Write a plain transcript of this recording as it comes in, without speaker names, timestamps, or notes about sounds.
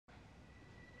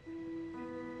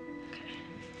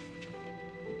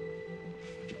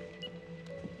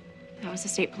That was the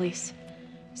state police.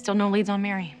 Still no leads on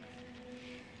Mary.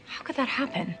 How could that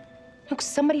happen? Look,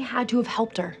 somebody had to have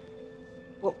helped her.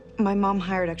 Well, my mom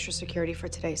hired extra security for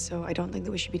today, so I don't think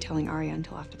that we should be telling Aria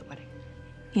until after the wedding.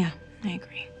 Yeah, I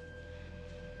agree.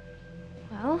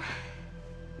 Well,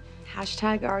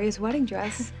 hashtag Aria's wedding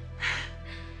dress.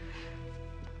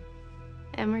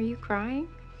 Em, are you crying?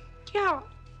 Yeah.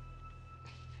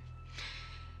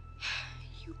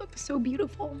 You look so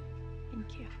beautiful.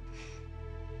 Thank you.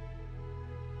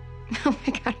 Oh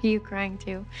my God, are you crying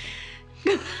too?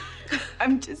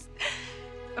 I'm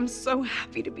so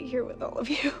happy to be here with all of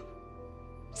you.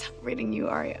 Celebrating you,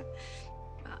 Aria.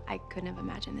 I couldn't have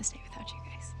imagined this day without you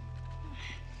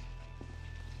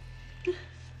guys.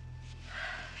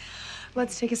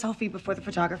 Let's take a selfie before the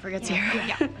photographer gets here.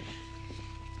 Yeah.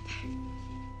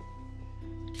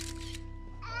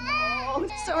 Oh,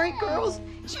 sorry, girls.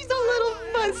 She's a little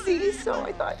fussy, so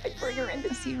I thought I'd bring her in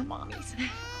to see her mommies.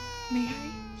 May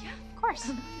I? Yeah, of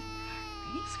course.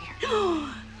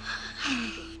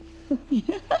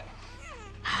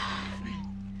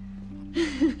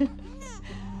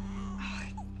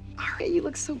 Aria, you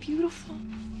look so beautiful.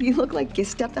 You look like you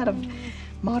stepped out of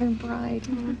Modern Bride.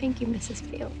 Oh, thank you, Mrs.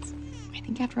 Fields. I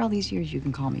think after all these years, you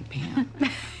can call me Pam.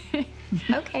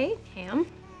 Okay, Pam.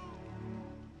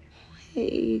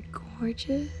 Hey,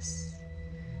 gorgeous.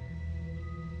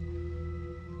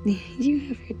 You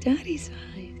have your daddy's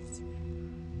eyes.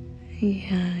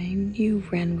 Yeah, I knew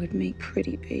Ren would make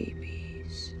pretty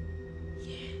babies.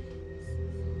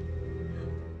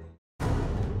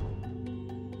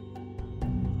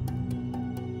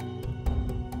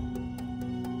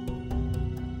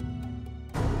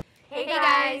 Hey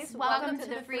guys, welcome to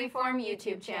the Freeform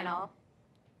YouTube channel.